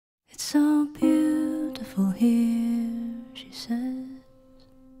so beautiful here, she says.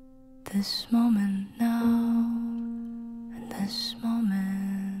 This moment now, and this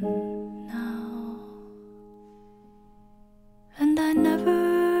moment now. And I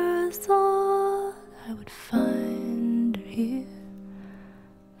never thought I would find her here.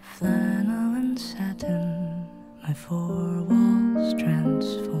 Flannel and satin, my four walls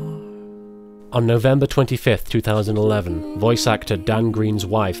transform. On November 25th, 2011, voice actor Dan Green's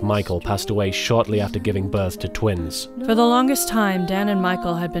wife, Michael, passed away shortly after giving birth to twins. For the longest time, Dan and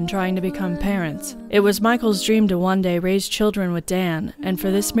Michael had been trying to become parents. It was Michael's dream to one day raise children with Dan, and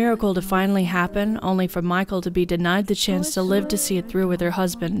for this miracle to finally happen, only for Michael to be denied the chance to live to see it through with her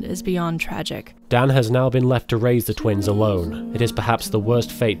husband, is beyond tragic. Dan has now been left to raise the twins alone. It is perhaps the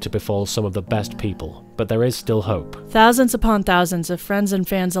worst fate to befall some of the best people, but there is still hope. Thousands upon thousands of friends and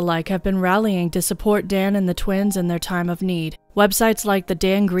fans alike have been rallying to support Dan and the twins in their time of need. Websites like the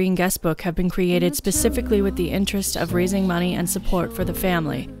Dan Green Guestbook have been created specifically with the interest of raising money and support for the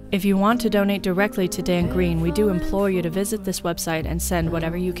family. If you want to donate directly to Dan Green, we do implore you to visit this website and send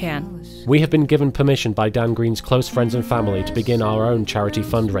whatever you can. We have been given permission by Dan Green's close friends and family to begin our own charity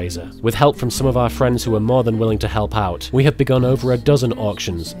fundraiser. With help from some of our friends who are more than willing to help out, we have begun over a dozen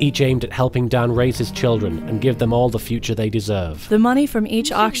auctions, each aimed at helping Dan raise his children and give them all the future they deserve. The money from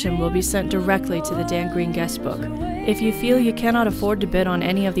each auction will be sent directly to the Dan Green Guestbook. If you feel you cannot afford to bid on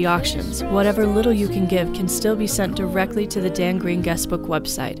any of the auctions, whatever little you can give can still be sent directly to the Dan Green Guestbook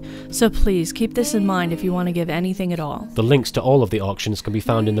website. So please keep this in mind if you want to give anything at all. The links to all of the auctions can be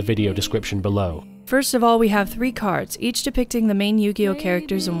found in the video description below. First of all, we have 3 cards, each depicting the main Yu-Gi-Oh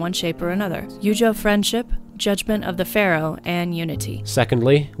characters in one shape or another: Yu-Gi-Oh! Friendship, Judgment of the Pharaoh, and Unity.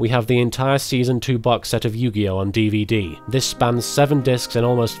 Secondly, we have the entire Season 2 box set of Yu-Gi-Oh! On DVD. This spans 7 discs and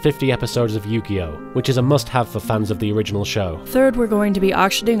almost 50 episodes of Yu-Gi-Oh!, which is a must-have for fans of the original show. Third, we're going to be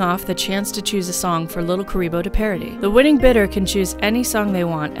auctioning off the chance to choose a song for LittleKuriboh to parody. The winning bidder can choose any song they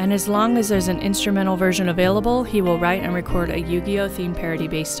want, and as long as there's an instrumental version available, he will write and record a Yu-Gi-Oh! Themed parody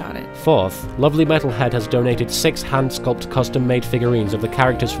based on it. Fourth, Lovely Metalhead has donated 6 hand-sculpt custom-made figurines of the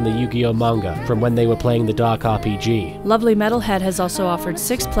characters from the Yu-Gi-Oh! Manga from when they were playing the Dark RPG. Lovely Metalhead has also offered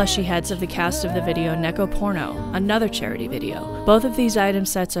 6 plushie heads of the cast of the video Neko Porno, another charity video. Both of these item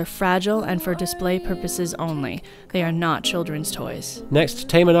sets are fragile and for display purposes only. They are not children's toys. Next,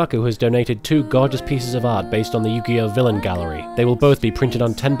 Taimanaku has donated 2 gorgeous pieces of art based on the Yu-Gi-Oh! Villain gallery. They will both be printed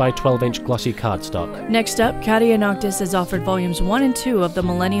on 10 by 12 inch glossy cardstock. Next up, Katia Noctis has offered volumes 1 and 2 of the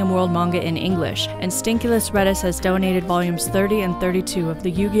Millennium World manga in English, and Stinkulus Redis has donated volumes 30 and 32 of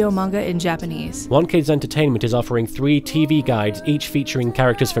the Yu-Gi-Oh! Manga in Japanese. One Kids Entertainment is offering 3 TV guides, each featuring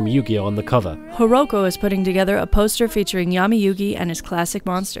characters from Yu-Gi-Oh! On the cover. Hiroko is putting together a poster featuring Yami Yugi and his classic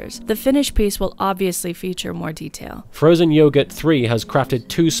monsters. The finished piece will obviously feature more detail. Frozen Yogurt 3 has crafted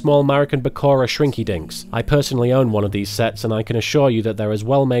 2 small Marik and Bakura Shrinky Dinks. I personally own one of these sets, and I can assure you that they're as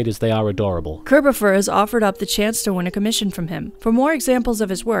well made as they are adorable. Kirbopher has offered up the chance to win a commission from him. For more examples of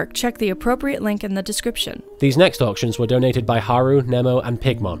his work, check the appropriate link in the description. These next auctions were donated by Haru, Nemo, and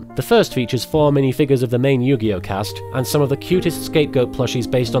Pigmon. The first features 4 minifigures of the main Yu-Gi-Oh! Cast, and some of the cutest Scapegoat plushies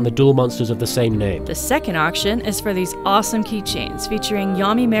based on the dual monsters of the same name. The second auction is for these awesome keychains, featuring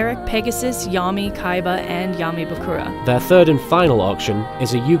Yami Marik, Pegasus, Yami, Kaiba, and Yami Bakura. Their third and final auction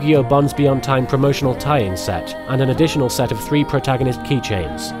is a Yu-Gi-Oh! Bonds Beyond Time promotional tie-in set, and an additional set of 3 protagonist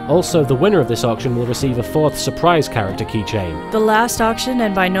keychains. Also, the winner of this auction will receive a 4th surprise character keychain. The last auction,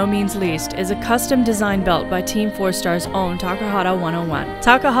 and by no means least, is a custom design belt by Team 4-Star's own Takahata 101.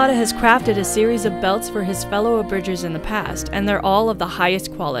 Takahata has crafted a series of belts for his fellow abridgers in the past, and they're all of the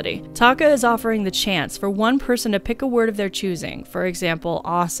highest quality. Taka is offering the chance for one person to pick a word of their choosing, for example,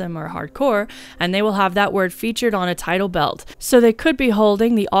 awesome or hardcore, and they will have that word featured on a title belt. So they could be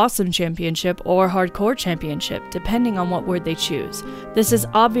holding the awesome championship or hardcore championship, depending on what word they choose. This is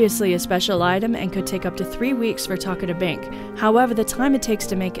obviously a special item and could take up to 3 weeks for Taka to bank. However, the time it takes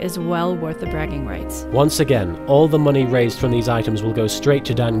to make is well worth the bragging rights. Once again, all the money raised from these items will go straight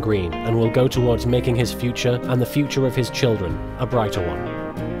to Dan Green, and will go towards making his future and the future of his children a brighter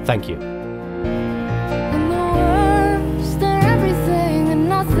one. Thank you.